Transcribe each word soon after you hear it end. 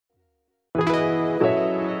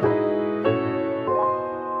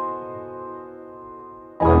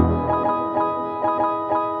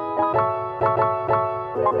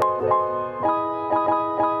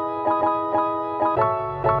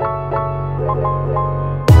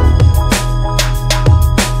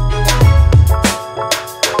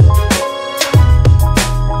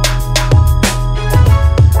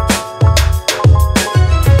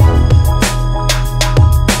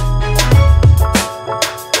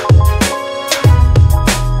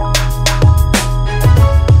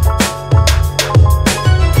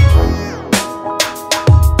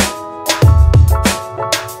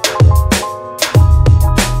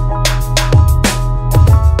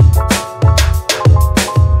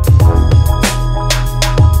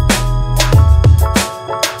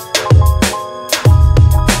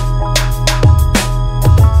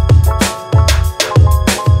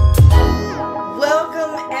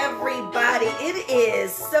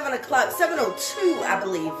7 o'clock, 7:02, I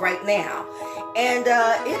believe, right now. And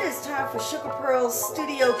it is time for Sugar Pearl's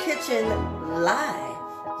Studio Kitchen Live.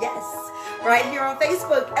 Yes, right here on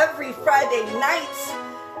Facebook every Friday night,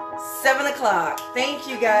 7 o'clock. Thank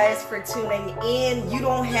you guys for tuning in. You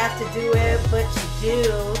don't have to do it, but you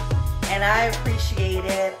do. And I appreciate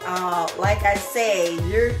it. Like I say,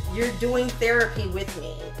 you're doing therapy with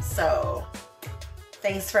me. So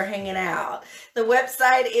thanks for hanging out. The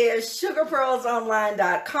website is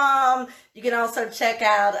sugarpearlsonline.com. You can also check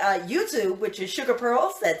out YouTube, which is Sugar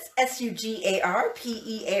Pearls. That's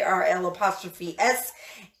SUGARPEARL''S.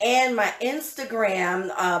 And my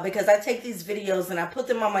Instagram, because I take these videos and I put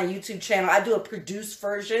them on my YouTube channel. I do a produced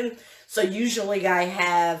version. So usually I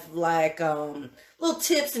have like little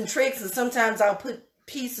tips and tricks, and sometimes I'll put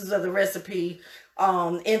pieces of the recipe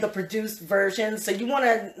in the produced version. So you want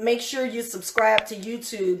to make sure you subscribe to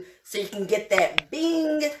YouTube so you can get that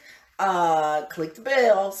bing, click the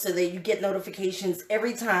bell so that you get notifications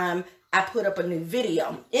every time I put up a new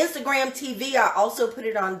video. Instagram TV, I also put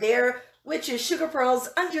it on there, which is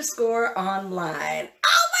sugarpearls_online.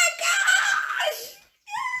 Oh my gosh!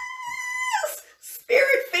 Yes!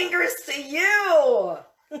 Spirit fingers to you!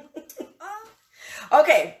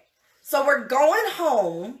 Okay, so we're going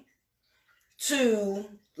home to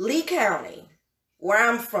Lee County, where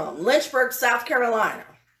I'm from, Lynchburg, South Carolina.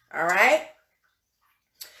 All right.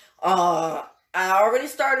 I already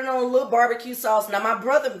started on a little barbecue sauce. Now my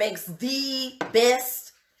brother makes the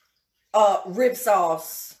best rib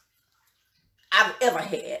sauce I've ever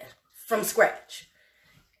had from scratch,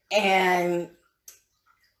 and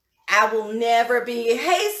I will never be.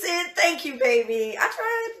 Hey Sid, thank you, baby. I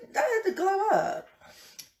had to glow up.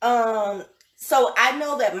 So I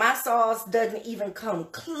know that my sauce doesn't even come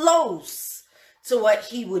close to what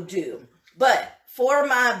he would do. But for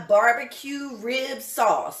my barbecue rib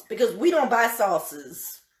sauce, because we don't buy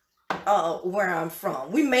sauces where I'm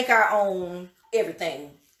from. We make our own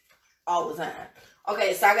everything all the time.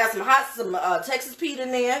 Okay, so I got some Texas Pete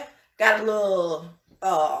in there. Got a little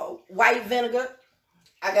white vinegar.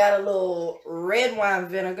 I got a little red wine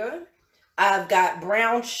vinegar. I've got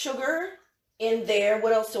brown sugar in there.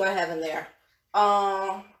 What else do I have in there?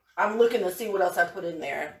 I'm looking to see what else I put in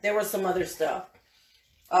there. There was some other stuff.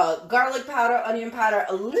 Garlic powder, onion powder,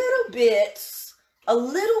 a little bit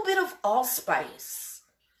of allspice.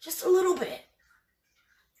 Just a little bit.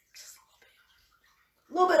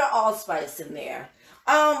 A little bit of allspice in there.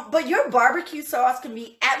 But your barbecue sauce can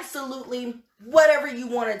be absolutely whatever you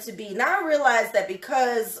want it to be. Now I realize that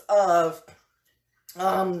because of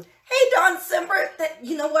hey, Don Simber,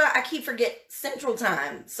 you know what? I keep forgetting Central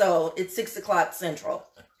Time. So it's 6 o'clock Central.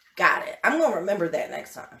 Got it. I'm going to remember that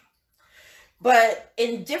next time. But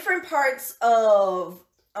in different parts of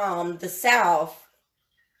the South,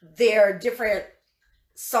 there are different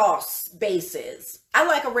sauce bases. I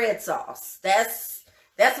like a red sauce. That's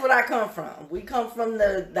what I come from. We come from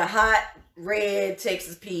the hot red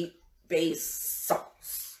Texas Pete base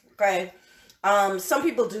sauce. Okay. Some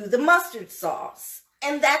people do the mustard sauce.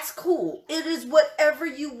 And that's cool. It is whatever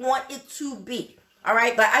you want it to be. All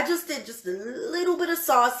right. But I just did just a little bit of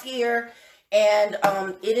sauce here. And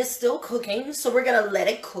it is still cooking. So we're going to let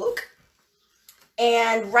it cook.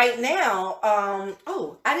 And right now,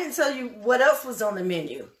 oh, I didn't tell you what else was on the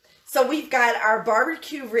menu. So we've got our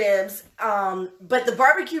barbecue ribs. But the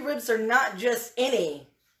barbecue ribs are not just any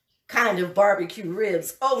kind of barbecue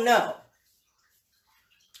ribs. Oh, no.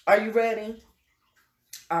 Are you ready?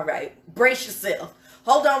 All right. Brace yourself.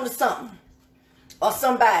 Hold on to something or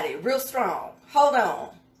somebody real strong. Hold on.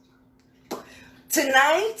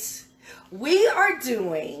 Tonight, we are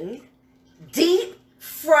doing deep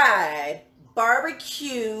fried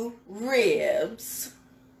barbecue ribs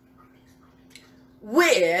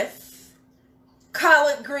with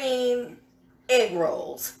collard green egg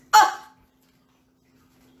rolls. Oh!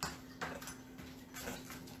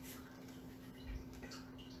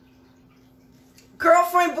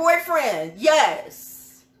 Girlfriend, boyfriend, yes.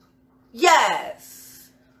 Yes.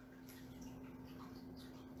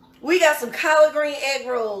 We got some collard green egg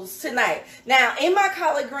rolls tonight. Now, in my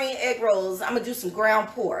collard green egg rolls, I'm going to do some ground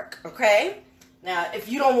pork, okay? Now, if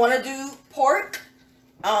you don't want to do pork,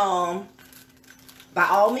 by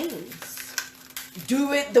all means,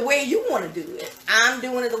 do it the way you want to do it. I'm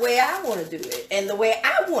doing it the way I want to do it. And the way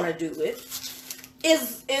I want to do it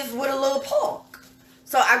is with a little pork.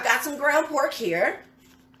 So I've got some ground pork here.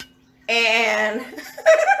 And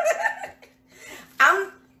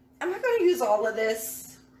I'm not going to use all of this.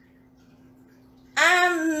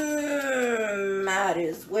 Might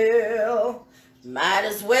as well.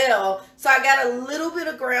 So I got a little bit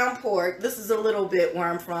of ground pork. This is a little bit where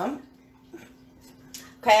I'm from.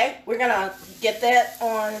 Okay, we're gonna get that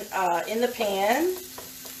on in the pan,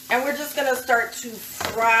 and we're just gonna start to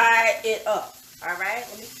fry it up. All right,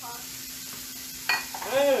 let me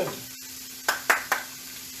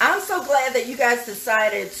I'm so glad that you guys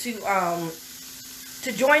decided to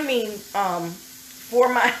join me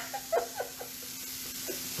for my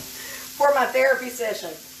for my therapy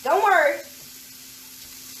session. Don't worry,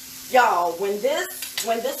 y'all. When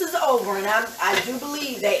this is over, and I do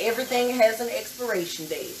believe that everything has an expiration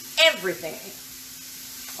date. Everything.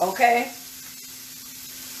 Okay.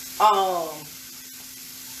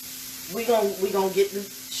 We gonna get the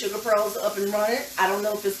Sugar Pearls up and running. I don't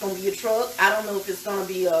know if it's gonna be a truck. I don't know if it's gonna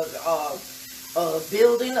be a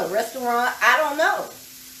building, a restaurant. I don't know.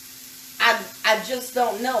 I just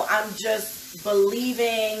don't know. I'm just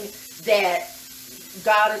believing that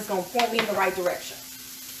God is gonna point me in the right direction.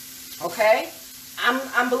 Okay?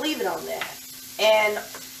 I'm believing on that. And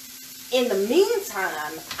in the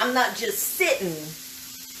meantime, I'm not just sitting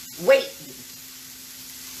waiting.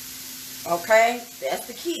 Okay? That's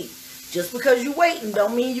the key. Just because you're waiting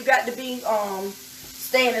don't mean you got to be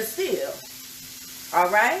standing still.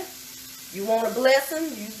 Alright? You want a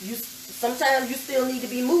blessing? You sometimes you still need to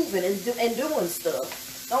be moving and doing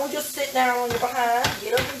stuff. Don't just sit down on your behind.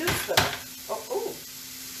 Get up and do stuff. Oh,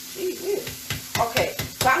 gee whiz. Okay,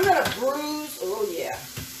 so I'm gonna bruise. Oh yeah,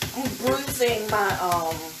 I'm bruising my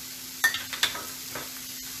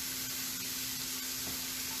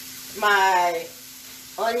my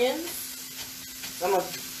onions. So I'm gonna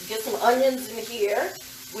get some onions in here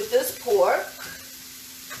with this pork.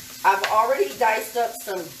 I've already diced up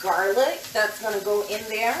some garlic. That's gonna go in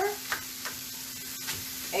there,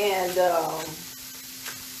 and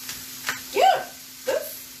yeah,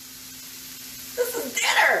 this is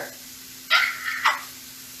dinner.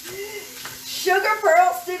 Sugar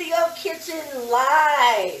Pearl Studio Kitchen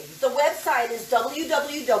Live. The website is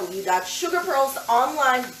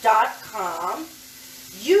www.sugarpearlsonline.com.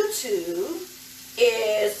 YouTube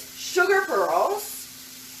is Sugar Pearls,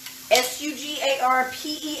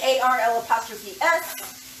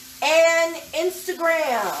 SUGARPEARL''S, and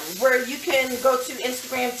Instagram, where you can go to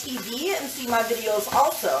Instagram TV and see my videos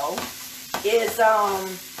also, is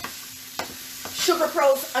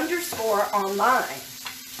sugarpearls_online.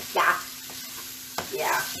 Yeah. I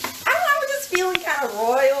don't know, I was just feeling kind of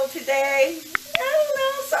royal today. I don't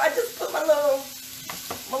know, so I just put my little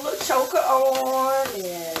choker on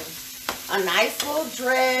and a nice little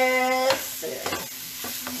dress. And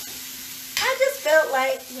I just felt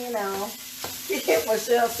like, you know,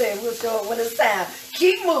 Michelle said, we'll show it when it's time.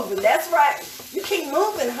 Keep moving. That's right. You keep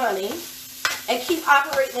moving, honey, and keep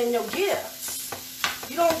operating in your gifts.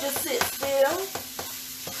 You don't just sit still.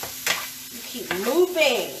 You keep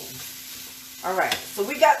moving. All right, so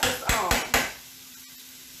we got this on.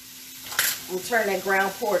 I'm gonna turn that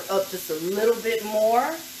ground pork up just a little bit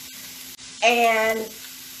more. And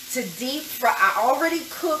to deep fry, I already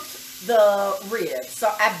cooked the ribs.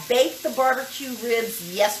 So I baked the barbecue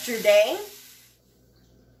ribs yesterday.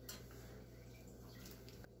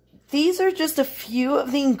 These are just a few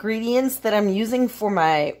of the ingredients that I'm using for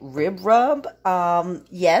my rib rub.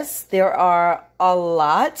 Yes, there are a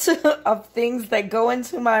lot of things that go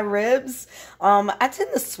into my ribs. I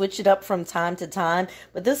tend to switch it up from time to time,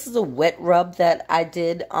 but this is a wet rub that I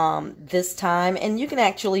did this time, and you can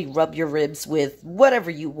actually rub your ribs with whatever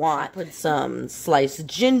you want. Put some sliced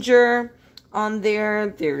ginger on there.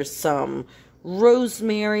 There's some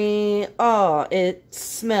rosemary. Oh, it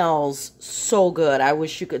smells so good. I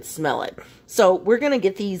wish you could smell it. So we're going to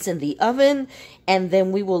get these in the oven, and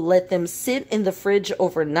then we will let them sit in the fridge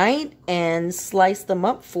overnight and slice them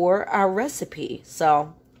up for our recipe.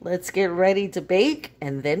 So let's get ready to bake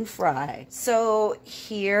and then fry. So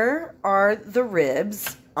here are the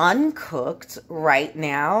ribs, uncooked right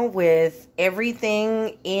now, with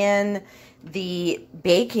everything in the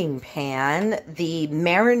baking pan. The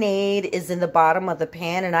marinade is in the bottom of the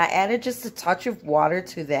pan, and I added just a touch of water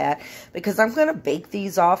to that because I'm going to bake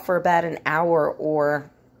these off for about an hour or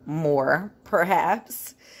more,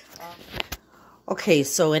 perhaps. Okay,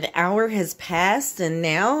 so an hour has passed, and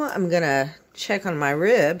now I'm going to check on my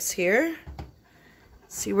ribs here,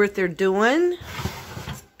 see what they're doing.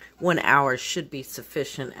 1 hour should be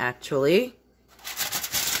sufficient, actually.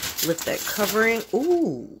 Lift that covering.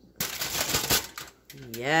 Ooh.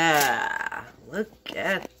 Yeah, look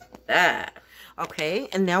at that. Okay,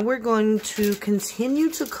 and now we're going to continue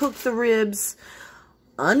to cook the ribs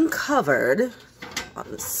uncovered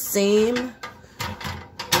on the same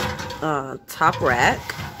top rack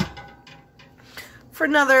for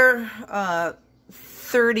another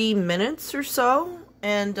 30 minutes or so,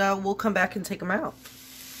 and we'll come back and take them out.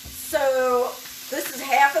 So this is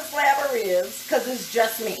a slab of ribs because it's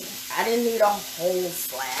just me. I didn't need a whole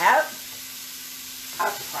slab. I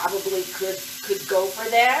probably could go for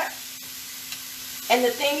that. And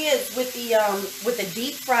the thing is, with the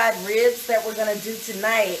deep fried ribs that we're gonna do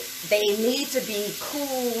tonight, they need to be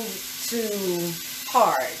cooled to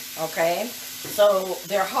hard. Okay, so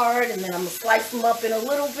they're hard, and then I'm gonna slice them up in a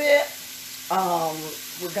little bit.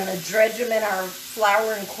 We're gonna dredge them in our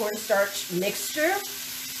flour and cornstarch mixture,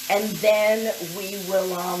 and then we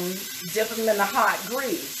will dip them in the hot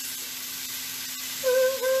grease.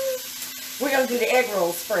 We're going to do the egg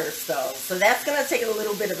rolls first, though. So that's going to take a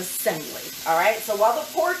little bit of assembly. All right. So while the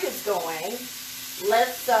pork is going,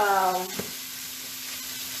 let's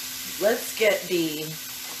get the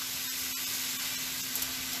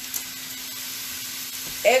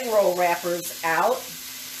egg roll wrappers out.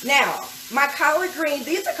 Now, my collard greens,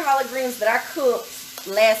 these are collard greens that I cooked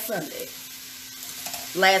last Sunday.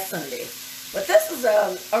 But this is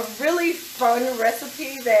a really fun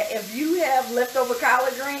recipe that if you have leftover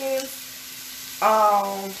collard greens,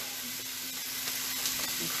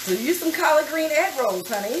 do you some collard green egg rolls,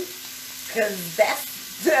 honey, because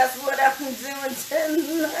that's what I'm doing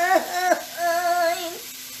tonight.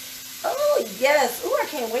 Oh yes. Oh, I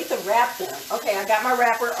can't wait to wrap them. Okay, I got my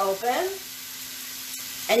wrapper open,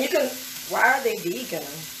 and you can, why are they vegan?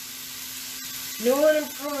 New and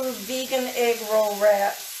improved vegan egg roll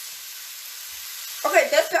wraps. Okay,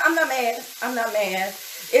 that's good. I'm not mad.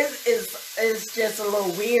 It's just a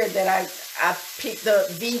little weird that I picked up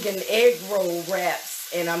vegan egg roll wraps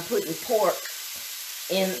and I'm putting pork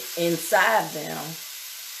inside them.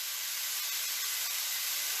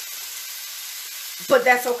 But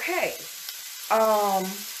that's okay.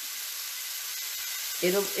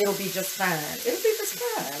 It'll be just fine. It'll be just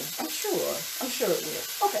fine. I'm sure it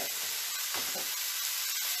will. Okay.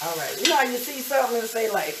 All right. You know how you see something and say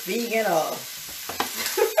like vegan or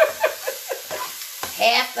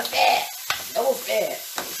half the fat, no fat.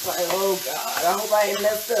 It's like, oh God, I hope I ain't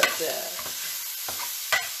messed up there.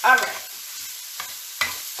 All right.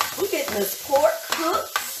 We're getting this pork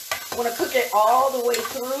cooked. I want to cook it all the way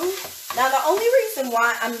through. Now, the only reason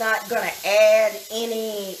why I'm not going to add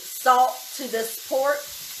any salt to this pork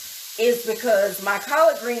is because my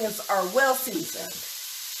collard greens are well seasoned.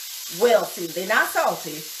 Well seasoned. They're not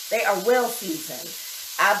salty. They are well seasoned.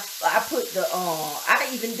 I put the, I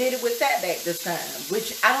even did it with fatback this time,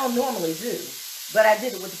 which I don't normally do, but I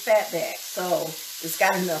did it with the fatback. So it's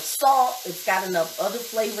got enough salt. It's got enough other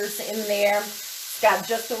flavors in there. It's got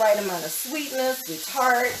just the right amount of sweetness. It's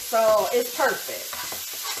tart, so it's perfect.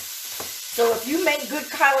 So if you make good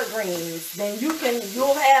collard greens, then you'll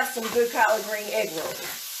have some good collard green egg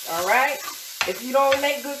rolls. All right. If you don't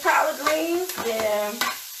make good collard greens, then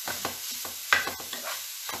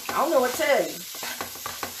I don't know what to tell you.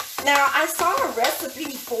 Now, I saw a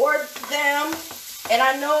recipe for them, and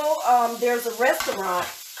I know there's a restaurant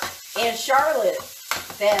in Charlotte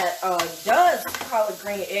that does collard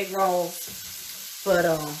green egg rolls, but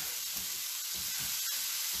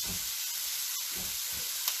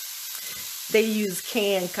they use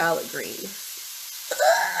canned collard greens.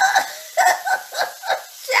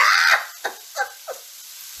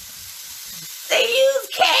 They use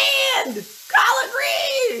canned collard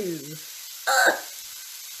greens.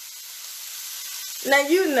 Now,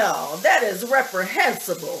 you know, that is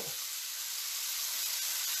reprehensible.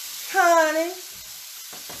 Honey.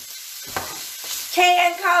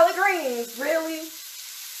 Canned collard greens, really?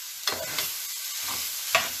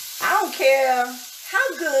 I don't care how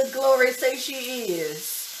good Glory says she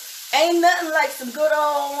is. Ain't nothing like some good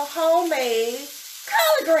old homemade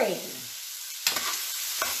collard greens.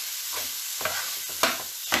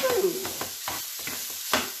 Ooh.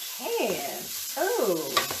 Canned.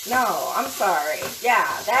 Oh, no, I'm sorry. Yeah,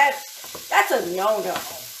 that's a no-no.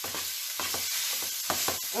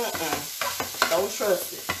 Don't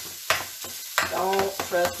trust it. Don't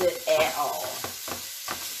trust it at all.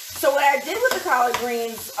 So what I did with the collard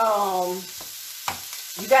greens,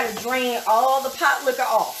 you got to drain all the pot liquor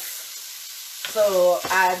off. So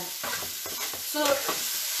I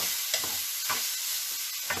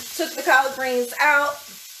took the collard greens out.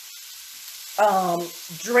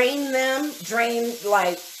 Drain them,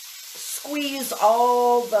 like squeeze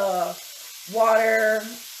all the water,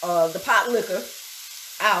 the pot liquor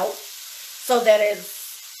out so that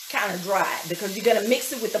it's kind of dry, because you're going to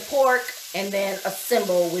mix it with the pork and then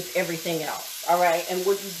assemble with everything else. All right. And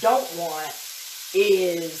what you don't want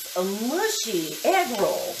is a mushy egg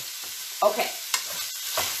roll. Okay.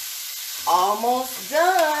 Almost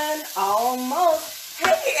done. Almost.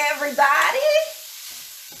 Hey, everybody.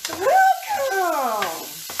 Welcome.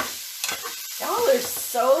 Y'all are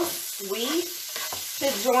so sweet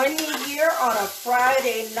to join me here on a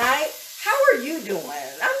Friday night. How are you doing?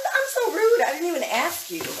 I'm so rude. I didn't even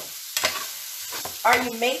ask you. Are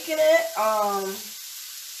you making it?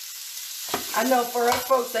 I know for us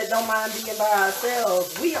folks that don't mind being by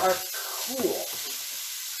ourselves, we are cool.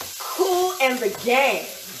 Cool in the game.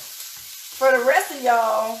 For the rest of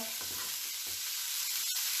y'all,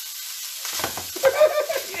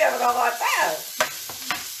 you having a hard time.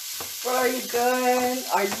 But are you good?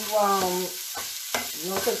 Are you,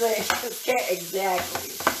 no such thing as can,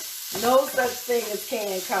 exactly. No such thing as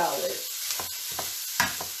can college.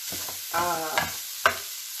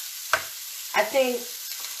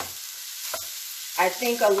 I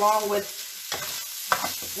think along with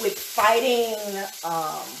fighting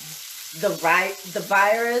the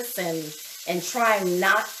virus and trying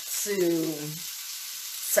not to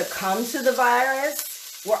succumb to the virus,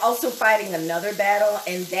 we're also fighting another battle,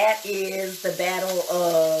 and that is the battle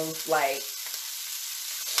of like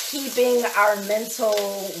keeping our mental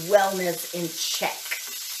wellness in check.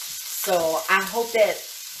 So I hope that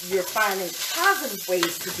you're finding positive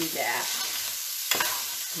ways to do that.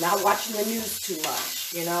 Not watching the news too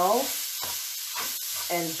much, you know?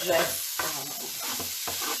 And just,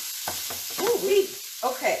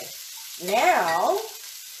 okay. Now,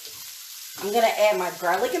 I'm going to add my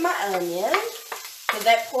garlic and my onion, because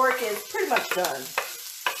that pork is pretty much done.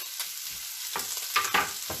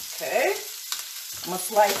 Okay. I'm going to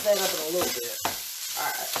slice that up in a little bit. All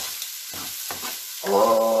right.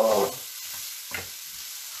 Oh.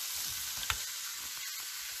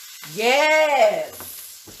 Yes.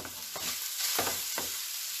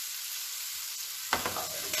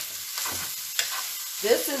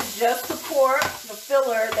 This is just the pork, the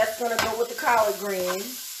filler that's going to go with the collard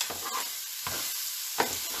greens.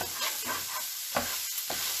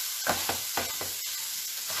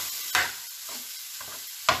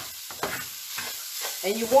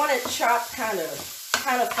 And you want it chopped kind of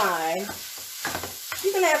fine.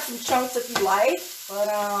 You can have some chunks if you like, but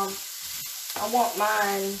I want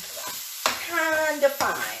mine kind of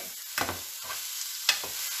fine.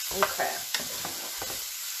 Okay.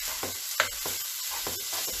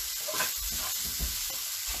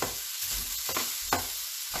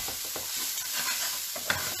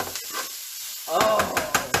 Oh,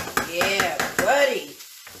 yeah, buddy.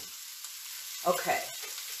 Okay.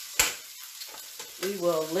 We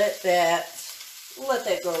will let that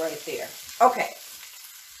go right there. Okay.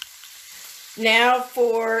 Now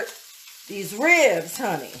for these ribs,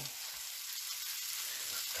 honey.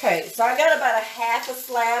 Okay, so I got about a half a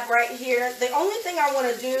slab right here. The only thing I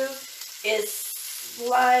want to do is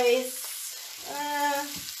slice.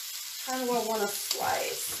 How do I want to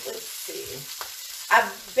slice? Let's see. I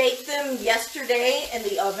baked them yesterday in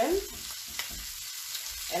the oven.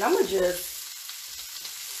 And I'm going to just,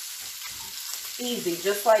 easy,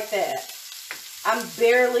 just like that. I'm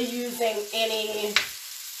barely using any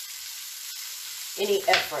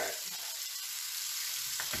effort.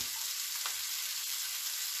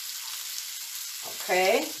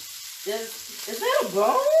 Okay. Is that a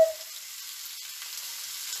bone?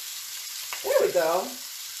 There we go.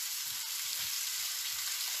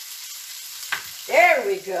 There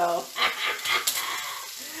we go.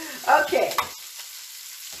 Okay.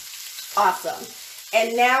 Awesome.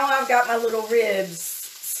 And now I've got my little ribs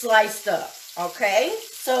sliced up. Okay.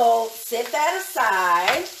 So set that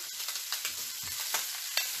aside.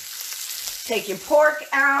 Take your pork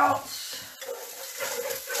out.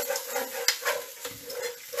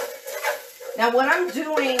 Now what I'm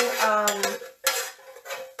doing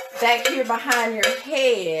back here behind your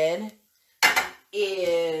head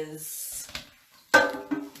is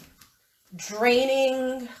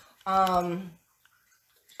draining, I'm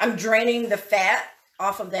draining the fat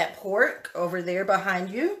off of that pork over there behind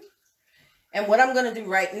you. And what I'm going to do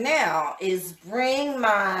right now is bring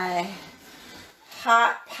my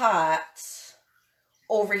hot pot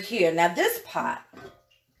over here. Now this pot,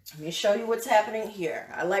 let me show you what's happening here.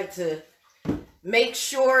 I like to make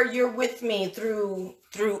sure you're with me through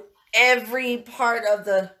every part of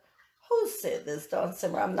the, who said this, Dawn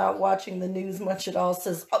Simmer? I'm not watching the news much at all.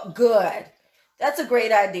 Says, oh, good. That's a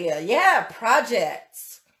great idea. Yeah,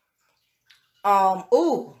 projects.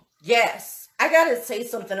 Ooh, yes. I gotta say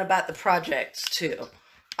something about the projects too.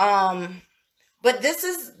 But this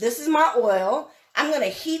is my oil. I'm gonna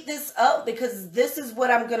heat this up because this is what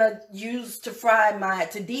I'm gonna use to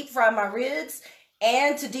deep fry my ribs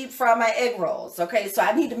and to deep fry my egg rolls. Okay, so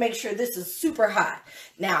I need to make sure this is super hot.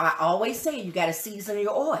 Now, I always say you got to season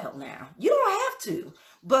your oil now. You don't have to,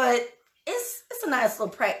 but it's a nice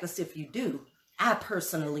little practice if you do. I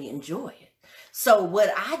personally enjoy it. So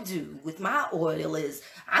what I do with my oil is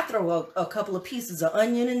I throw a couple of pieces of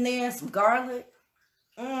onion in there, some garlic.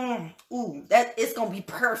 Ooh, that it's gonna be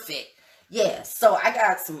perfect. Yeah, so I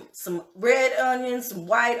got some red onion, some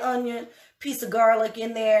white onion, piece of garlic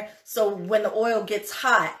in there. So when the oil gets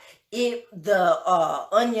hot, the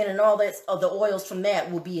onion and all that the oils from that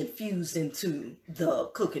will be infused into the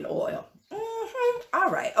cooking oil. All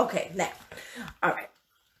right, okay, now, all right.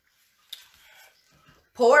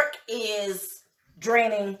 Pork is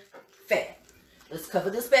draining fat. Let's cover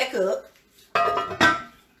this back up.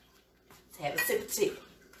 Let's have a sip of tea.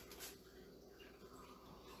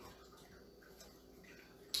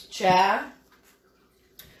 Child,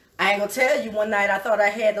 I ain't gonna tell you, one night I thought I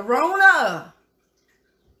had the Rona.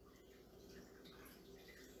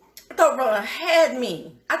 I thought Rona had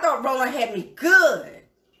me. I thought Rona had me good.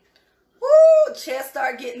 Woo, chest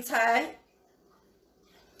started getting tight.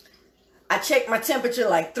 I checked my temperature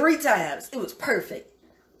like 3 times. It was perfect.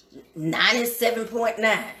 97.9,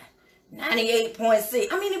 98.6.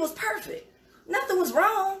 I mean, it was perfect. Nothing was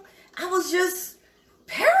wrong. I was just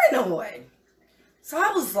paranoid. So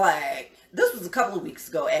I was like, this was a couple of weeks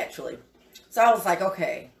ago, actually. So I was like,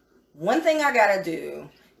 okay, one thing I gotta do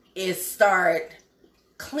is start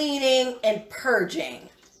cleaning and purging.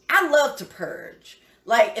 I love to purge.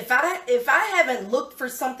 Like if I haven't looked for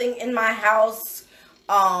something in my house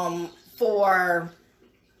for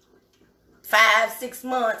 5-6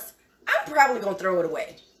 months, I'm probably gonna throw it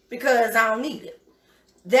away because I don't need it.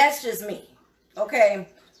 That's just me. Okay.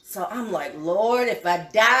 So I'm like, Lord, if I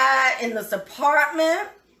die in this apartment,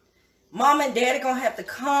 Mom and Daddy gonna have to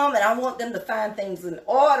come, and I want them to find things in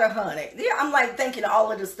order, honey. Yeah, I'm like thinking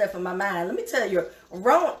all of this stuff in my mind. Let me tell you,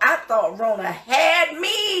 I thought Rona had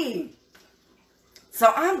me.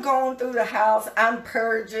 So I'm going through the house, I'm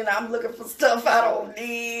purging, I'm looking for stuff I don't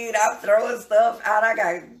need, I'm throwing stuff out.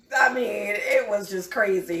 It was just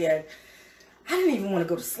crazy, and I didn't even want to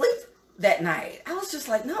go to sleep that night. I was just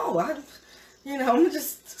like, no, I'm gonna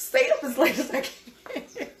just stay up as late as I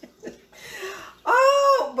can.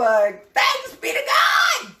 Oh, but thanks be to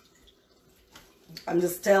God. I'm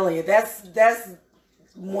just telling you, that's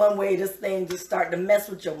one way this thing just start to mess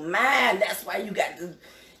with your mind. That's why you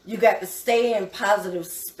got to stay in positive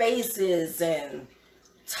spaces and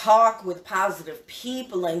talk with positive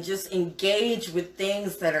people and just engage with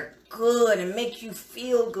things that are good and make you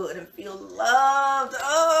feel good and feel loved.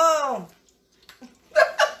 Oh.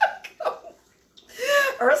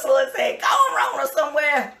 Ursula said, go on, Rona,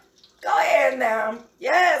 somewhere. Go ahead now.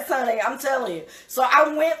 Yes, honey, I'm telling you. So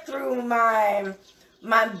I went through my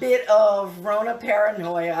bit of Rona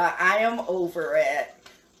paranoia. I am over it.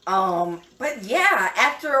 But yeah,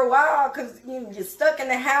 after a while, because you're stuck in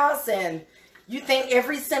the house and you think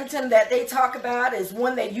every symptom that they talk about is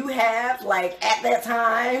one that you have, like, at that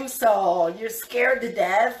time. So you're scared to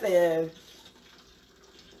death and...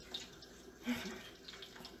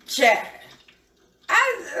 Chat.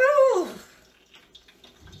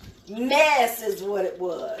 Mess is what it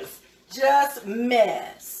was. Just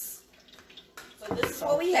mess. So this is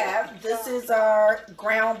what we have. This is our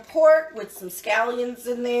ground pork with some scallions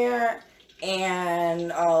in there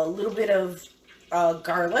and a little bit of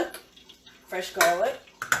garlic, fresh garlic.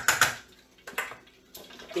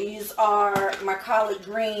 These are my collard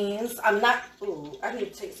greens. I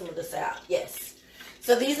need to take some of this out. Yes.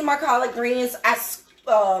 So these are my collard greens. I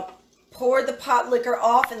poured the pot liquor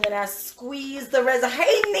off and then I squeezed the rest.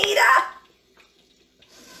 Hey, Nita!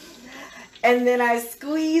 And then I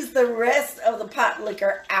squeezed the rest of the pot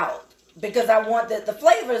liquor out because I want the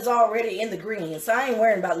flavor is already in the greens. So I ain't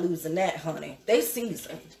worrying about losing that, honey. They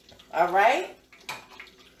seasoned. All right?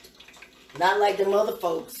 Not like them other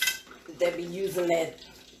folks that be using that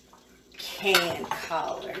canned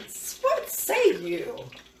collards. What say you?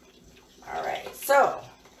 All right, so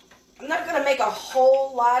I'm not going to make a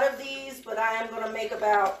whole lot of these, but I am going to make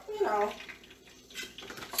about,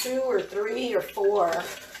 2 or 3 or 4.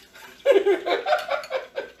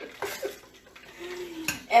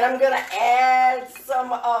 And I'm going to add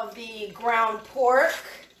some of the ground pork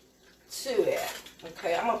to it.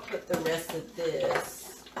 Okay, I'm going to put the rest of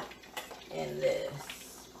this in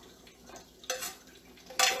this.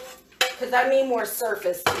 Because I need more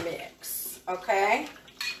surface to mix. Okay?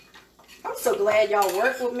 I'm so glad y'all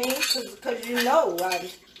work with me because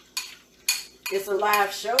it's a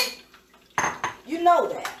live show. You know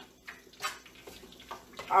that.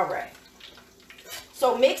 All right.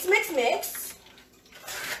 So mix, mix, mix.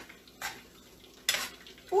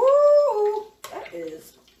 Ooh, that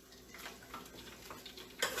is.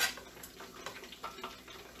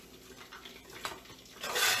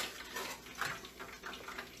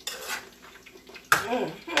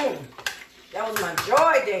 That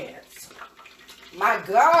joy dance. My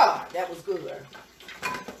God, that was good.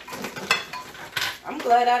 I'm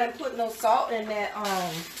glad I didn't put no salt in that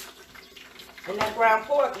ground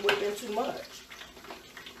pork. It would have been too much.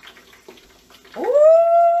 Ooh,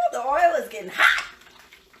 the oil is getting hot.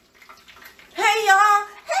 Hey y'all.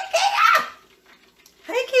 Hey Kia.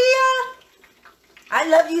 Hey Kia. I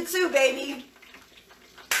love you too, baby.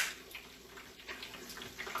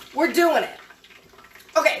 We're doing it.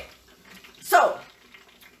 Okay. So,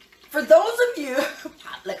 for those of you,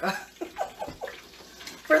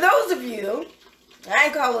 for those of you, I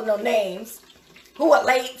ain't calling no names, who are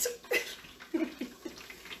late.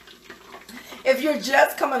 If you're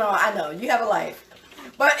just coming on, I know you have a life,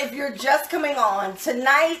 but if you're just coming on,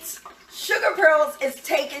 tonight, Sugar Pearls is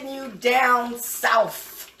taking you down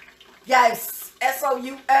south. Yes,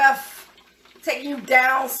 S-O-U-F, taking you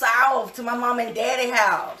down south to my mom and daddy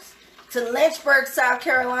house, to Lynchburg, South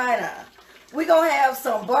Carolina. We're going to have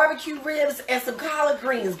some barbecue ribs and some collard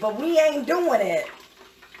greens, but we ain't doing it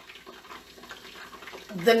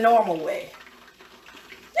the normal way.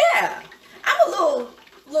 Yeah, I'm a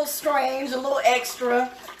little strange, a little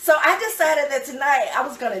extra. So I decided that tonight I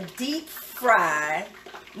was going to deep fry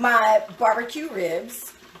my barbecue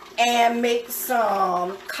ribs and make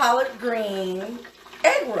some collard green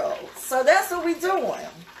egg rolls. So that's what we're doing.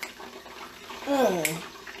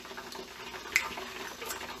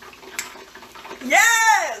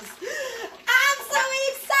 Yes! I'm so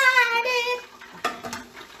excited!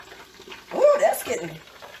 Ooh, that's getting...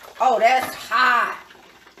 Oh, that's hot.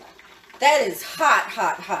 That is hot,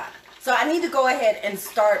 hot, hot. So I need to go ahead and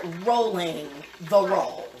start rolling the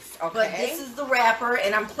rolls, okay? But this is the wrapper,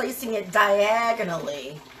 and I'm placing it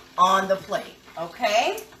diagonally on the plate,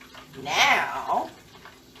 okay? Now,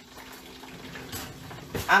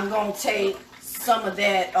 I'm going to take some of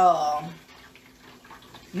that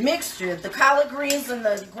mixture, the collard greens and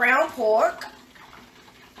the ground pork,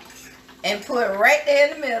 and put it right there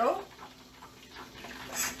in the middle.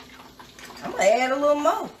 I'm going to add a little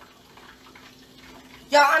more.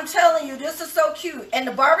 Y'all, I'm telling you, this is so cute. And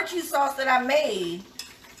the barbecue sauce that I made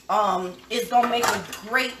is going to make a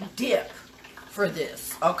great dip for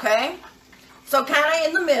this, okay? So kind of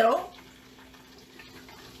in the middle.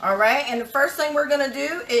 All right, and the first thing we're going to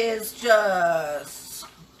do is just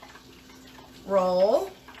roll.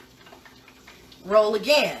 Roll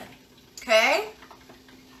again, okay?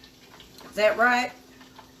 Is that right?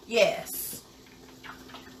 Yes.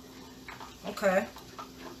 Okay.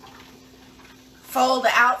 Fold the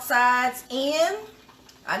outsides in.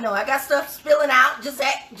 I know I got stuff spilling out.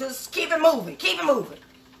 Just keep it moving. Keep it moving.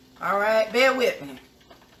 All right, bear with me.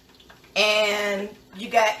 And you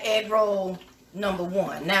got egg roll number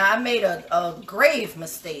 1. Now I made a grave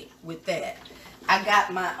mistake with that. I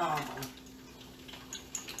got my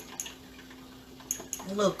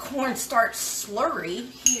little cornstarch slurry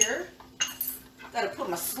here. Gotta put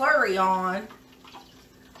my slurry on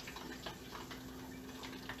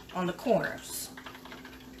the corners.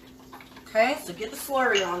 Okay, so get the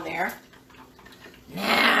slurry on there.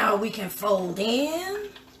 Now we can fold in,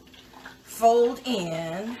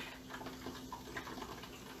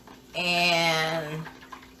 and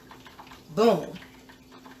boom.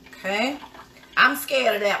 Okay, I'm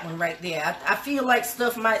scared of that one right there. I feel like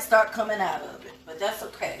stuff might start coming out of it, but that's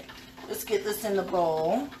okay. Let's get this in the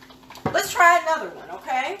bowl. Let's try another one,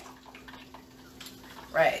 okay?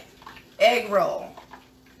 Right, egg roll.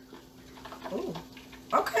 Ooh,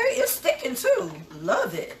 okay, it's sticking too.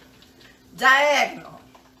 Love it. Diagonal.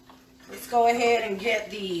 Let's go ahead and get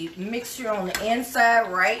the mixture on the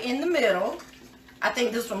inside right in the middle. I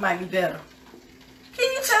think this one might be better.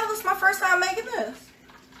 Can you tell this is my first time making this?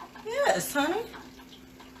 Yes, honey.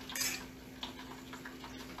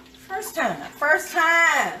 First time. First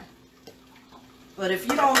time. But if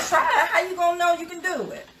you don't try, how you gonna know you can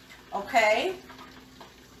do it? Okay.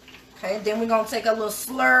 Okay, then we're gonna take a little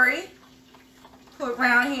slurry. Put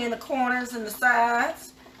around here in the corners and the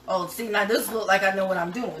sides. Oh, see, now this look like I know what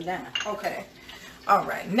I'm doing now. Okay. All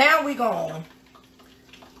right, now we're gonna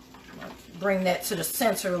bring that to the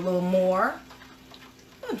center a little more.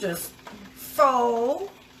 And just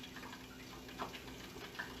fold.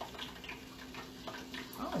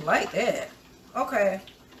 I don't like that. Okay.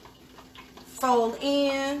 Fold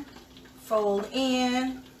in,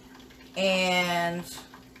 and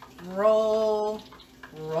roll,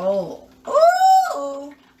 roll.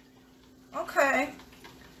 Ooh! Okay.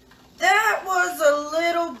 That was a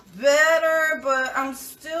little better, but I'm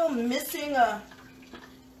still missing a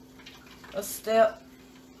step.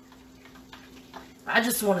 I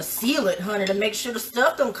just want to seal it, honey, to make sure the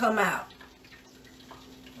stuff don't come out.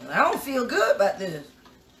 I don't feel good about this.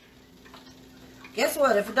 Guess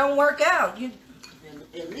what? If it don't work out,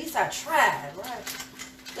 at least I tried, right?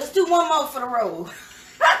 Let's do one more for the road.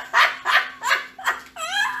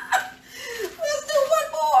 Let's do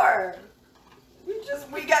one more.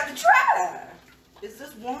 We got to try. Is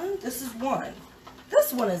this one? This is one.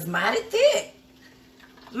 This one is mighty thick.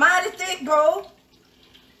 Mighty thick, bro.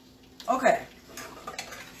 Okay.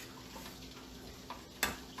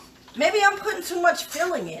 Maybe I'm putting too much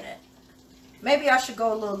filling in it. Maybe I should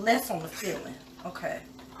go a little less on the filling. Okay.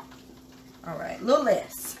 All right. A little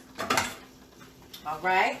less. All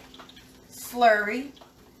right. Slurry.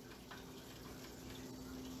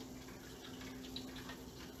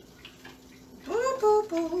 Boo, boo,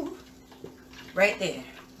 boo. Right there.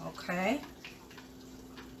 Okay.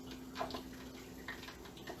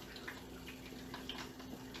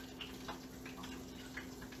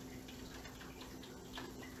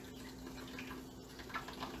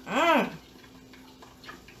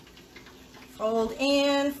 Fold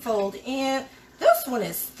in, fold in. This one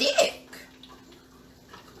is thick.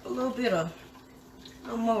 A little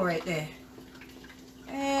more right there.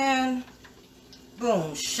 And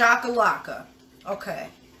boom, shakalaka. Okay.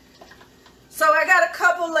 So I got a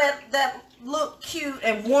couple that look cute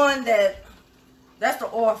and one that's the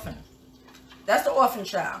orphan. That's the orphan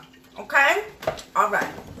child. Okay? All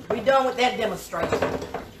right. We done with that demonstration.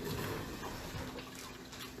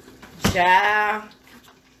 Child.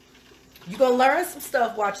 You're going to learn some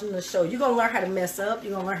stuff watching the show. You're going to learn how to mess up.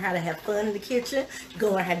 You're going to learn how to have fun in the kitchen. You're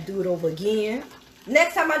going to learn how to do it over again.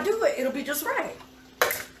 Next time I do it, it'll be just right.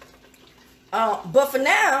 But for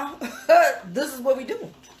now, this is what we do.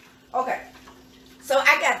 Okay. So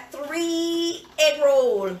I got 3 egg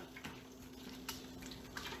rolls.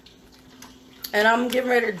 And I'm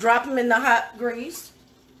getting ready to drop them in the hot grease.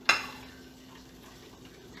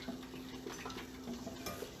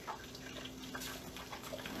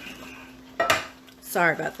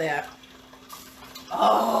 Sorry about that.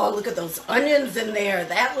 Oh, look at those onions in there.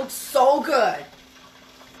 That looks so good.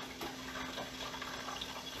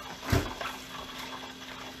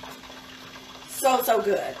 So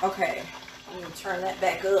good. Okay. I'm going to turn that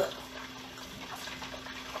back up.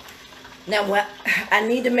 Now, what I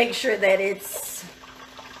need to make sure that it's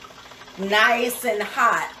nice and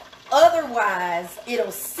hot. Otherwise, it'll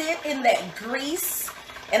sit in that grease.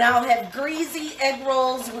 And I'll have greasy egg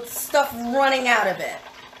rolls with stuff running out of it.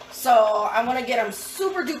 So I want to get them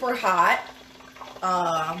super duper hot.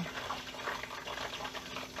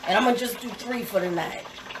 And I'm going to just do 3 for tonight.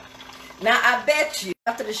 Now I bet you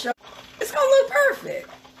after the show, it's going to look perfect.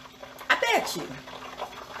 I bet you.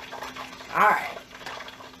 Alright.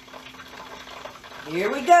 Here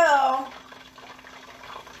we go.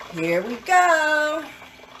 Here we go.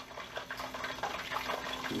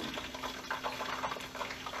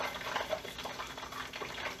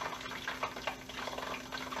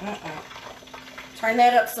 Turn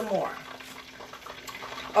that up some more.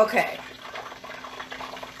 Okay.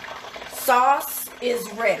 Sauce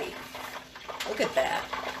is ready. Look at that.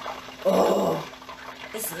 Oh,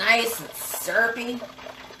 it's nice and syrupy,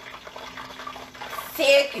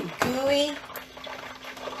 thick and gooey,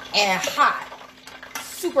 and hot.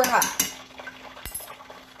 Super hot.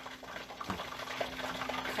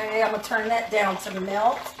 Okay, I'm going to turn that down to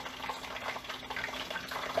melt.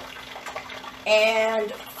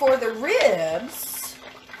 And for the ribs,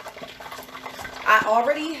 I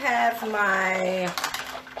already have my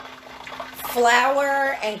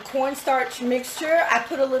flour and cornstarch mixture. I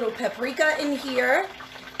put a little paprika in here,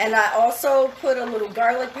 and I also put a little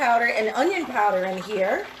garlic powder and onion powder in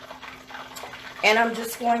here. And I'm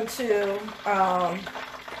just going to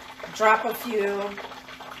drop a few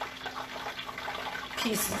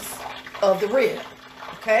pieces of the rib.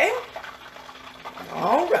 Okay?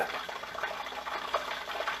 All right.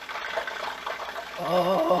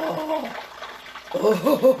 Oh,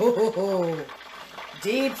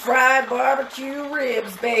 deep fried barbecue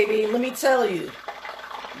ribs, baby. Let me tell you,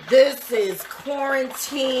 this is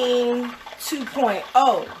quarantine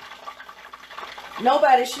 2.0.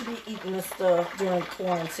 Nobody should be eating this stuff during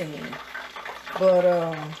quarantine, but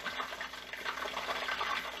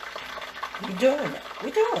we're doing it.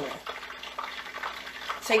 We're doing it.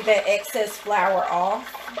 Take that excess flour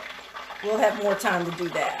off. We'll have more time to do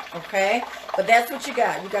that, okay? But that's what you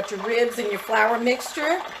got. You got your ribs and your flour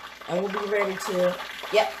mixture, and we'll be ready to,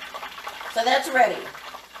 yep. So that's ready.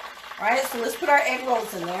 All right, so let's put our egg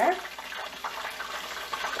rolls in there.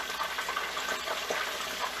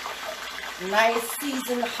 Nice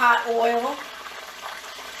seasoned hot oil.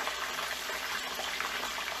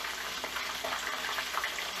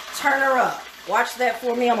 Turn her up. Watch that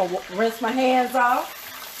for me. I'm going to rinse my hands off.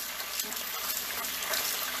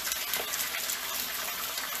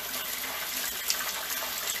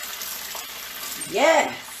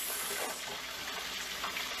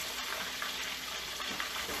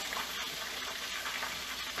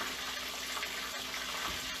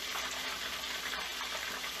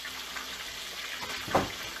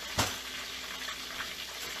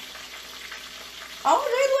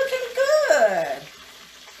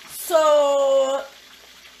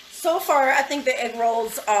 think the egg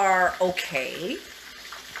rolls are okay.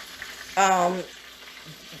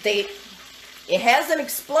 It hasn't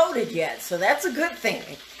exploded yet, so that's a good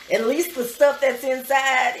thing. At least the stuff that's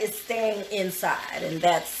inside is staying inside, and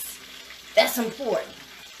that's important.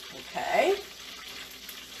 Okay.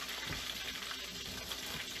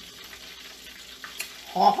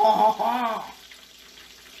 Ha ha ha ha.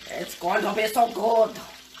 It's going to be so good.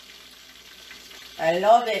 I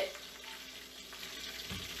love it.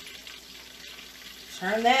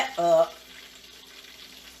 Turn that up. I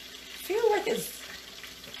feel like it's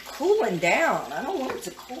cooling down. I don't want it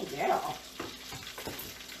to cool down.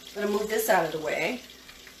 I'm gonna move this out of the way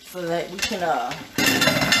so that we can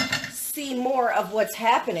see more of what's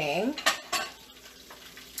happening.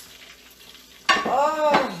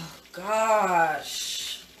 Oh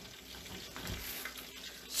gosh.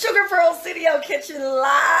 Sugar Pearl Studio Kitchen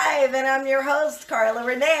live, and I'm your host, Carla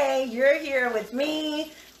Renee. You're here with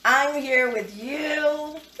me. I'm here with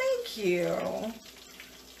you. Thank you.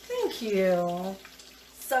 Thank you.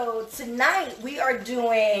 So tonight we are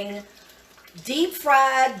doing deep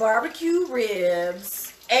fried barbecue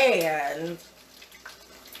ribs and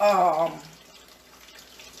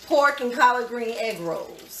pork and collard green egg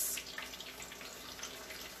rolls.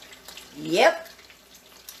 Yep.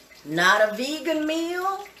 Not a vegan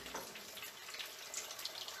meal.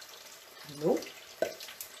 Nope.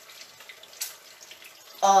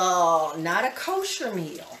 Not a kosher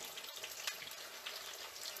meal.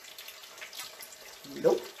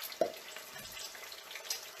 Nope.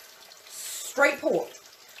 Straight pork.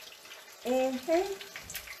 But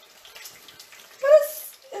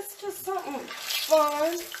it's just something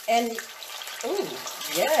fun and oh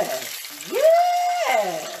yes.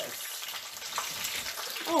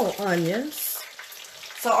 Oh, onions.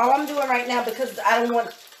 So all I'm doing right now, because I don't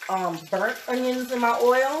want burnt onions in my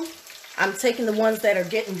oil, I'm taking the ones that are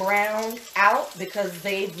getting browned out because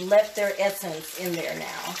they've left their essence in there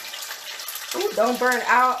now. Ooh, don't burn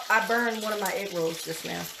out. I burned one of my egg rolls just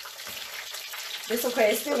now. It's okay.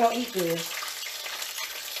 It's still gonna eat good.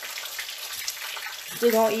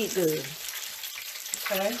 Still gonna eat good.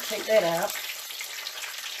 Okay, take that out.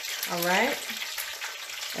 Alright.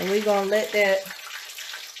 And we're gonna let that...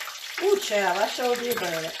 Ooh, child, I sure did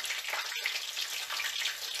burn it.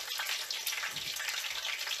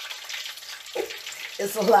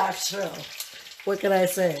 It's a live show. What can I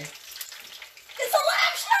say? It's a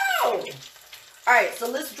live show! Alright, so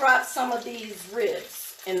let's drop some of these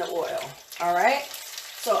ribs in the oil. Alright?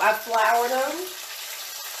 So I floured them.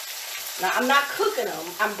 Now, I'm not cooking them.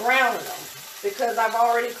 I'm browning them because I've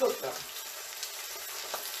already cooked them.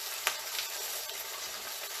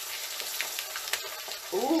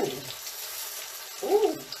 Ooh.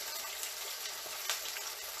 Ooh.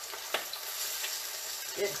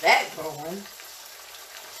 Get that going.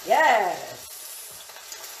 Yes.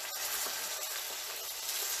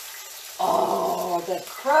 Oh, the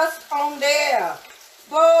crust on there.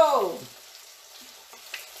 Boom.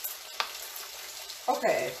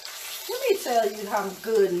 Okay. Let me tell you how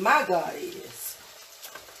good my God is.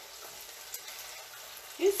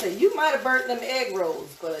 He said, you might have burnt them egg rolls,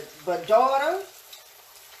 but daughter,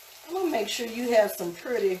 I'm going to make sure you have some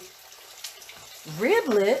pretty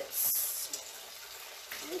riblets.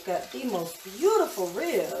 You got the most beautiful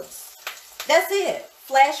ribs. That's it.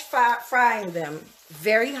 Flash frying them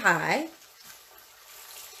very high.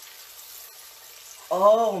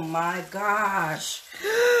 Oh my gosh.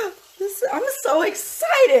 I'm so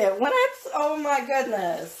excited. Oh my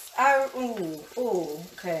goodness. Ooh,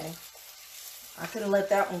 okay. I can let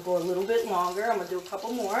that one go a little bit longer. I'm going to do a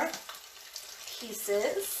couple more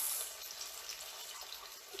pieces.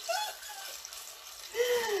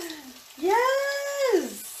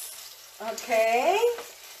 Yes. Okay.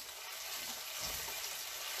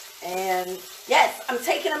 And yes, I'm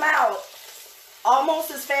taking them out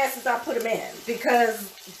almost as fast as I put them in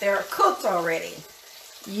because they're cooked already.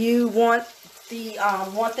 You want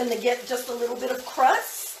them to get just a little bit of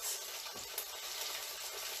crust,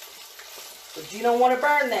 but you don't want to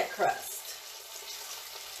burn that crust.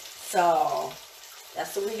 So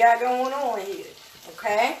that's what we got going on here.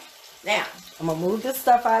 Okay. Now I'm gonna move this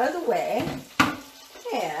stuff out of the way,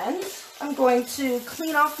 and I'm going to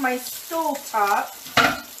clean off my stove top.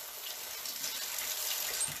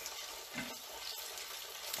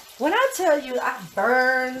 When I tell you I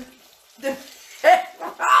burned the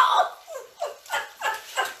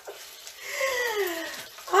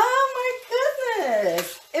oh my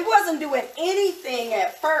goodness. It wasn't doing anything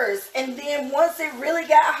at first, and then once it really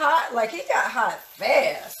got hot, like it got hot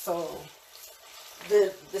fast, so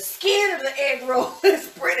the skin of the egg roll is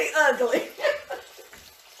pretty ugly.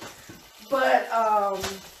 But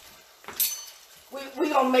we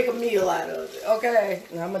gonna make a meal out of it, okay?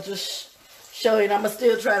 And I'm gonna just show you, and I'm gonna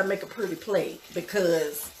still try to make a pretty plate,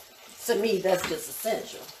 because to me that's just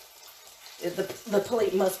essential. The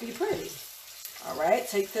plate must be pretty. All right,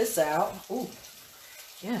 take this out. Ooh,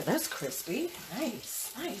 yeah, that's crispy.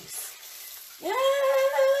 Nice, nice.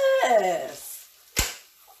 Yes.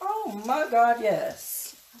 Oh my God,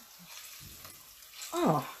 yes.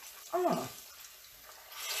 Oh.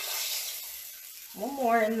 One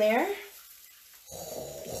more in there.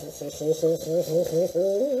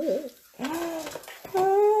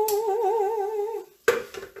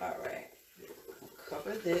 All right,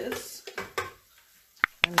 cover this.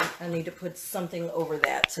 I need to put something over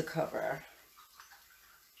that to cover.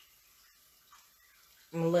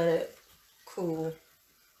 I'm gonna let it cool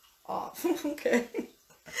off. Okay.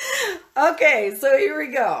 Okay, so here we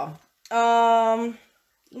go.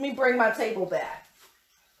 Let me bring my table back.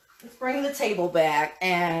 Let's bring the table back,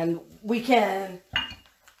 and we can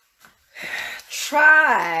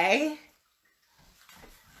try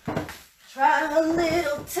a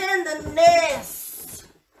little tenderness.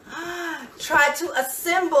 Try to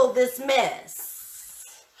assemble this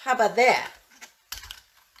mess. How about that?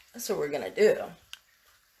 That's what we're gonna do.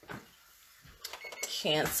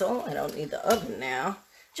 Cancel. I don't need the oven now.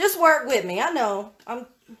 Just work with me. I know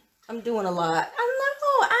I'm doing a lot.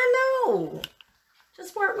 I know.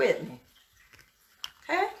 Just work with me.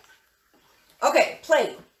 Okay? Okay,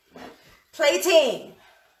 plate. Plating.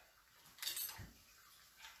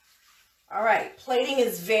 All right, plating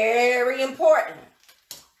is very important.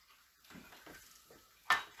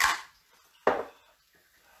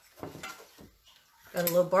 Got a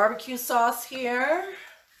little barbecue sauce here.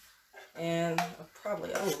 And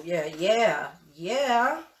probably, oh yeah.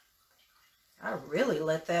 I really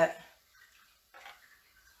let that,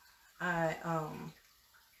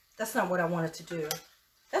 that's not what I wanted to do.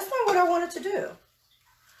 That's not what I wanted to do.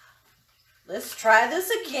 Let's try this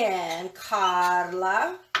again,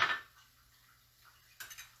 Carla.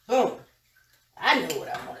 Boom. I knew what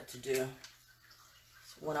I wanted to do.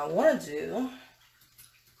 So what I want to do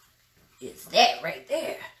is that right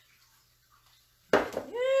there.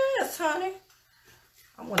 Yes, honey.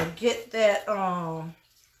 I want to get that,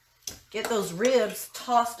 get those ribs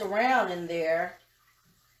tossed around in there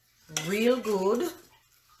real good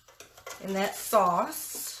in that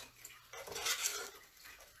sauce.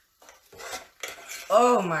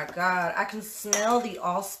 Oh my God, I can smell the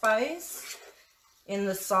allspice in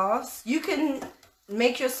the sauce. You can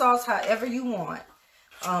make your sauce however you want.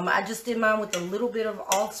 I just did mine with a little bit of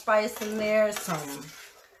allspice in there, some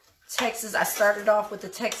Texas. I started off with the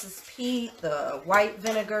Texas Pete, the white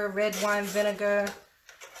vinegar, red wine vinegar.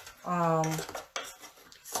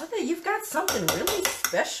 So that you've got something really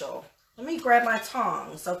special. Let me grab my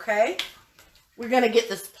tongs, okay? We're gonna get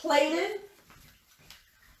this plated,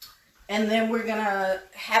 and then we're gonna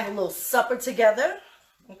have a little supper together,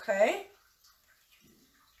 okay?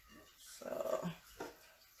 So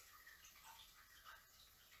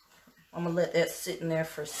I'm gonna let that sit in there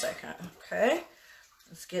for a second, okay?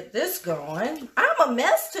 Let's get this going. I'm a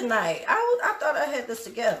mess tonight. I thought I had this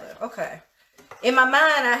together. Okay. In my mind,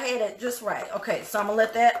 I had it just right. Okay, so I'm going to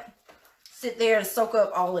let that sit there and soak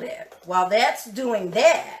up all of that. While that's doing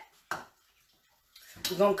that,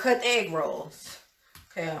 we're going to cut the egg rolls.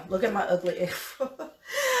 Okay, look at my ugly egg roll.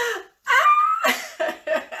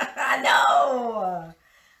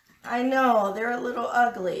 I know. They're a little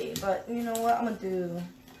ugly. But you know what I'm going to do?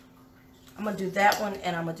 I'm going to do that one,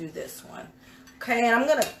 and I'm going to do this one. Okay, and I'm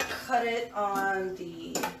going to cut it on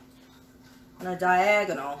a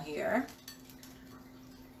diagonal here.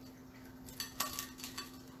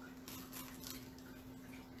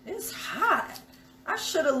 It's hot. I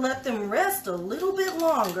should have let them rest a little bit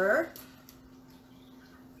longer.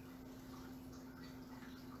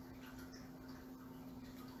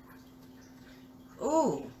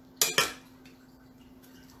 Ooh.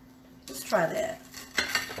 Let's try that.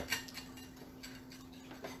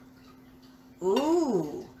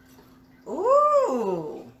 Ooh.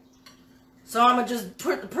 Ooh. So I'm going to just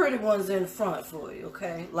put the pretty ones in front for you,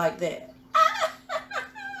 okay? Like that.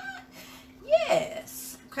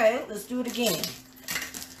 Yes. Okay, let's do it again.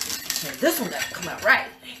 Okay, this one got to come out right.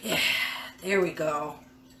 Yeah. There we go.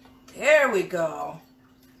 There we go.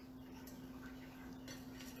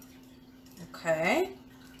 Okay.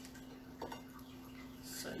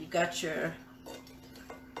 So you got your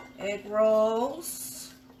egg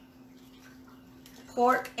rolls,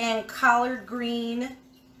 pork and collard green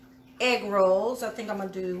egg rolls. I think I'm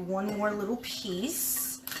going to do one more little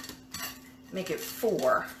piece. Make it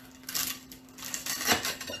 4.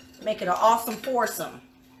 Make it an awesome foursome.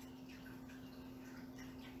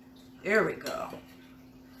 There we go.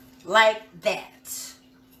 like that.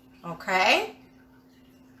 Okay?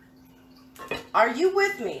 Are you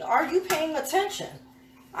with me? Are you paying attention?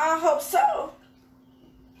 I hope so.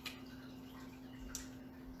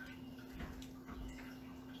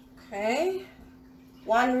 Okay.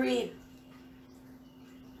 One rib.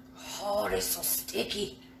 Oh, they're so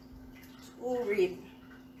sticky. Two rib.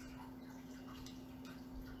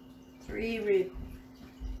 Three rib.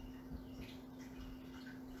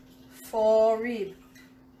 Four rib.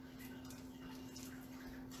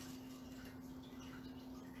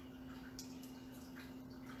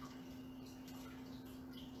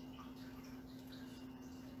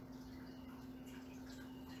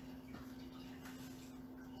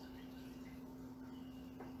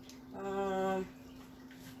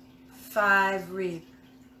 Five rib.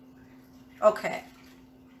 Okay.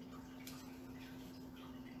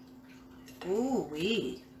 Ooh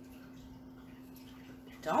wee.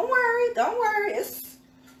 Don't worry.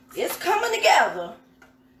 It's coming together.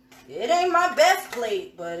 It ain't my best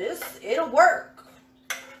plate, but it'll work.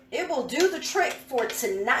 It will do the trick for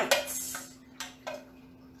tonight.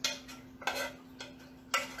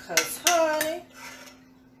 Cause honey,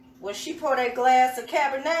 when she pour that glass of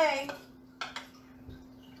Cabernet,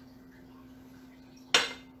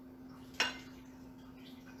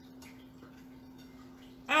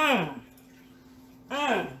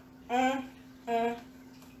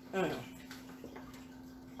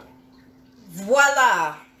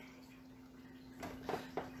 voila.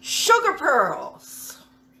 Sugar pearls,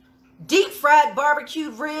 deep fried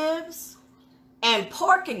barbecued ribs, and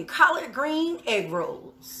pork and collard green egg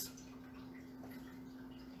rolls.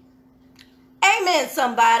 Amen,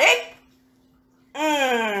 somebody.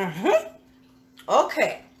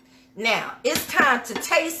 Okay. Now, it's time to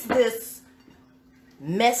taste this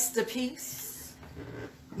masterpiece.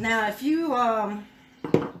 Now, if you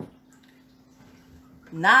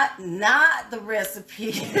not the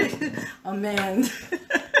recipe, amend.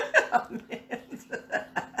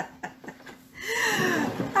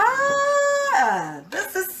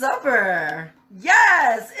 This is supper.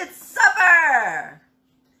 Yes, it's supper.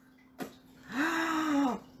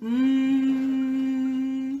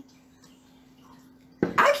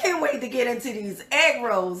 I can't wait to get into these egg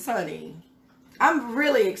rolls, honey. I'm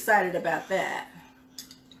really excited about that.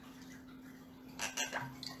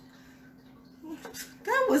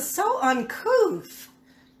 That was so uncouth.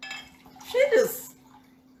 She just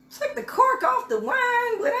took the cork off the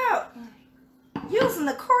wine without using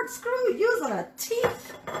the corkscrew, using her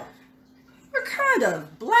teeth. What kind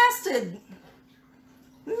of blasted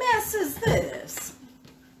mess is this?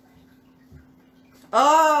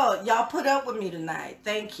 Oh, y'all put up with me tonight.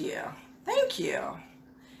 Thank you. Thank you.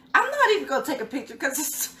 I'm not even gonna take a picture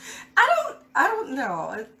because I don't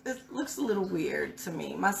know. It looks a little weird to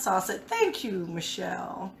me. My sauce said, thank you,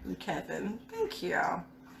 Michelle and Kevin. Thank you.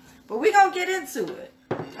 But we're gonna get into it.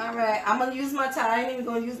 All right, I'm gonna use my towel. I ain't even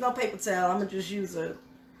gonna use no paper towel. I'm gonna just use a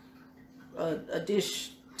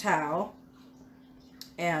dish towel.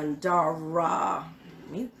 And Dara.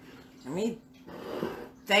 I mean,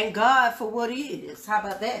 thank God for what He is. How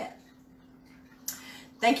about that?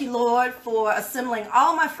 Thank you, Lord, for assembling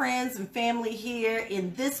all my friends and family here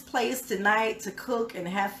in this place tonight to cook and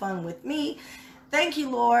have fun with me. Thank you,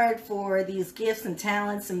 Lord, for these gifts and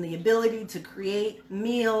talents and the ability to create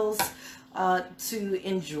meals to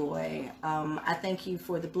enjoy. I thank you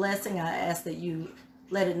for the blessing. I ask that you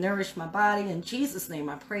let it nourish my body. In Jesus' name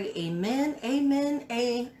I pray. Amen, amen,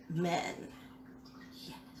 amen.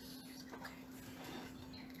 Yes. Okay.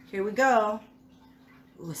 Here we go.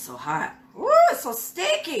 Ooh, it's so hot. Ooh, it's so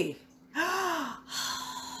sticky. Here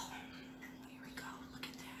we go. Look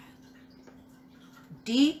at that.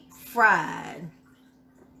 Deep fried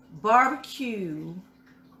barbecue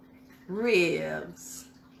ribs.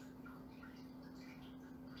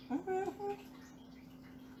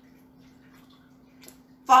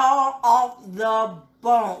 Fall off the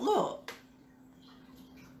bone. Look.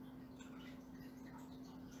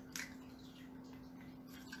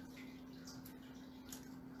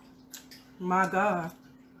 My God.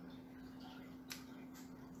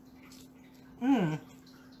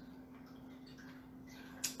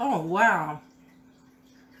 Oh, wow.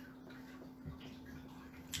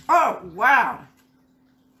 Oh, wow.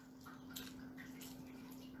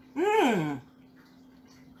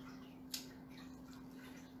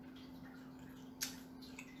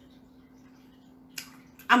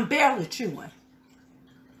 I'm barely chewing.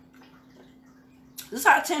 This is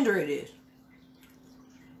how tender it is.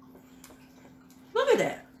 Look at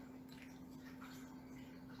that.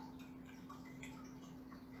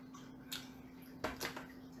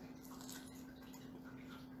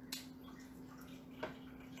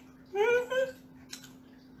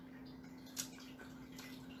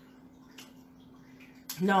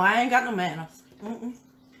 No, I ain't got no manners. Mm-mm.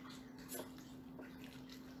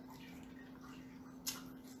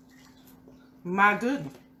 My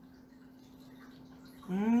goodness.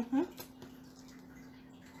 Mm-hmm.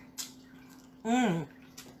 Mm.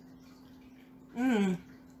 Mm.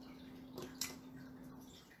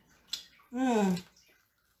 Mm.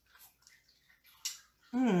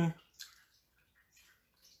 Mm.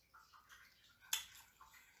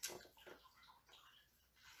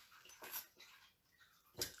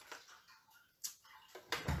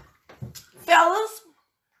 Fellas,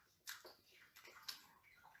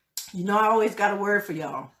 you know I always got a word for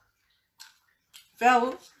y'all.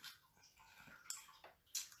 Fellas,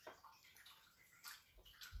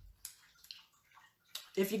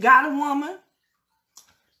 if you got a woman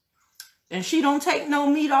and she don't take no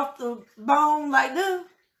meat off the bone like this,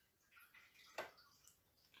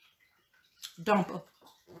 dump her.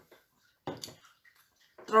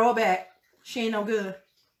 Throw her back. She ain't no good.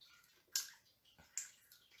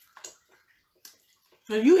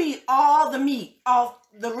 So you eat all the meat off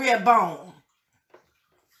the rib bone.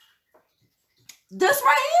 This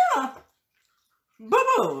right here.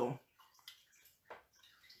 Boo-boo.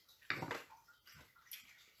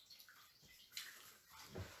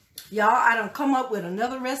 Y'all, I done come up with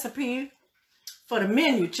another recipe for the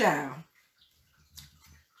menu, child.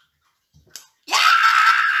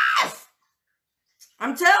 Yes!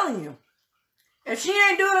 I'm telling you. If she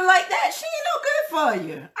ain't doing it like that, she ain't no good for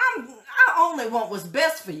you. I only want what's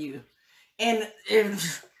best for you. And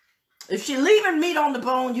if she leaving meat on the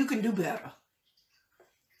bone, you can do better.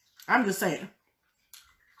 I'm just saying.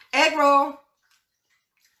 Egg roll.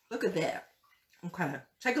 Look at that. Okay.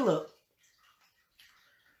 Take a look.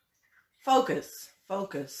 Focus.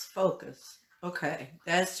 Focus. Focus. Okay.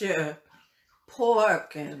 That's your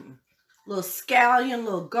pork and little scallion,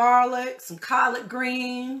 little garlic, some collard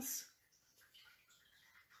greens.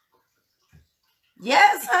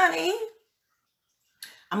 Yes, honey.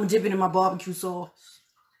 I'm going to dip it in my barbecue sauce.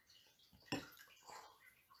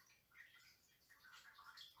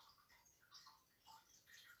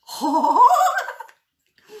 Oh,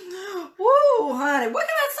 woo, honey. What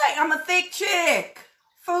can I say? I'm a thick chick.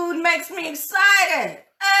 Food makes me excited.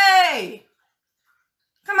 Hey,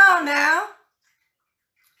 come on now.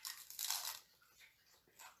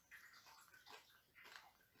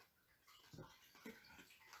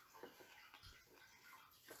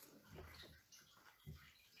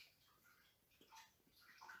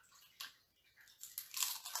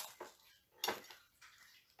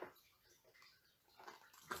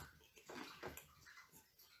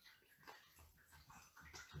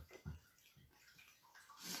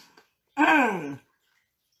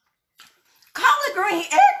 Collard green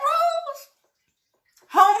egg rolls?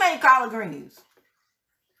 Homemade collard greens.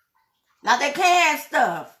 Not that canned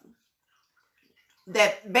stuff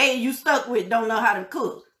that babe you stuck with don't know how to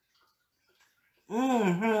cook.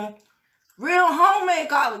 Real homemade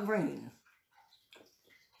collard greens.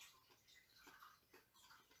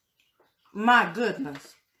 My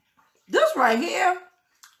goodness. This right here,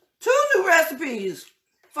 2 new recipes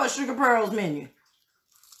for Sugar Pearl's menu.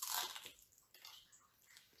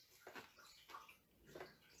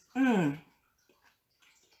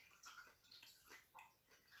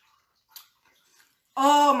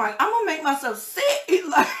 Oh my, I'm gonna make myself sick.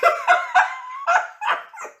 Like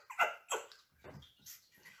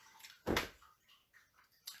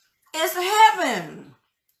it's heaven.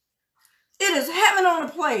 It is heaven on a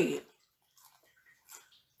plate.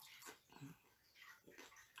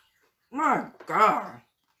 My God.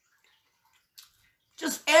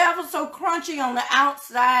 Just ever so crunchy on the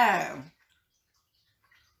outside.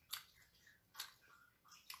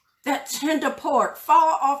 That tender pork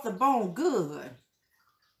fall off the bone good.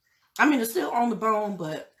 I mean, it's still on the bone,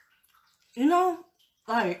 but, you know,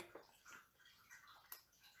 like,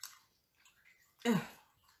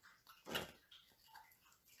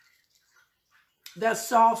 that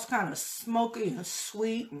sauce kind of smoky and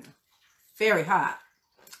sweet and very hot.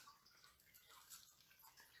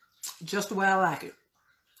 Just the way I like it.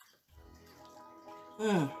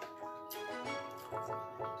 Don't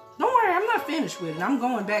worry, I'm not finished with it. I'm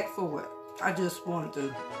going back for it. I just wanted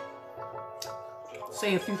to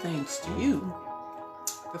say a few things to you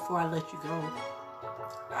before I let you go.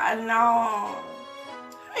 I know.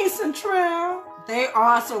 Hey, Central. They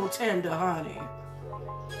are so tender, honey.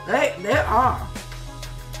 They are.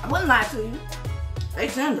 I wouldn't lie to you. They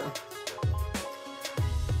tender.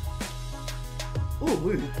 Ooh,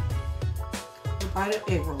 weird. A bite of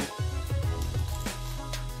egg roll.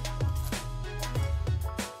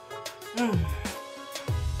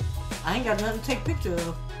 I ain't got nothing to take picture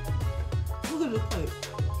of. Look at this plate.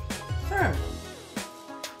 Sir.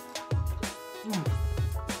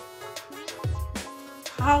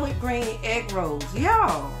 collard green egg rolls.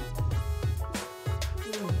 Y'all.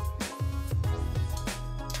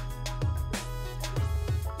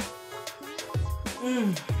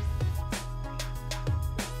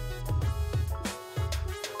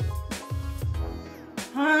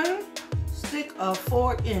 Honey, stick a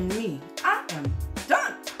fork in me. I am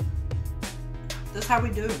done. That's how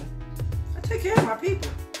we do. I take care of my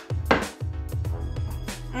people.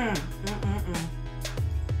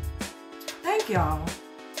 Thank y'all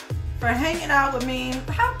for hanging out with me.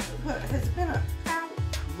 What has it been an hour?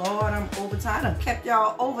 Lord, I'm overtime. I kept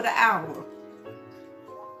y'all over the hour.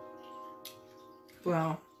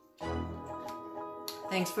 Well,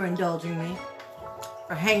 thanks for indulging me,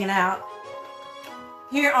 for hanging out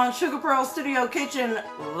here on Sugar Pearl Studio Kitchen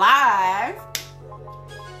Live.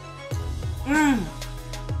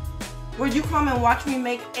 Where you come and watch me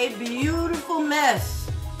make a beautiful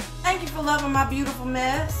mess. Thank you for loving my beautiful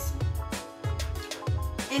mess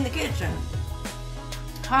in the kitchen.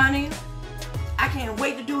 Honey, I can't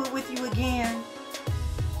wait to do it with you again.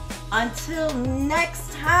 Until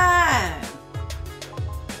next time,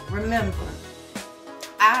 remember,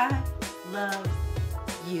 I love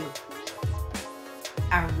you.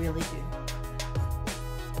 I really do.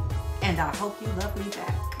 And I hope you love me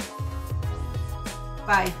back.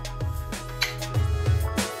 Bye.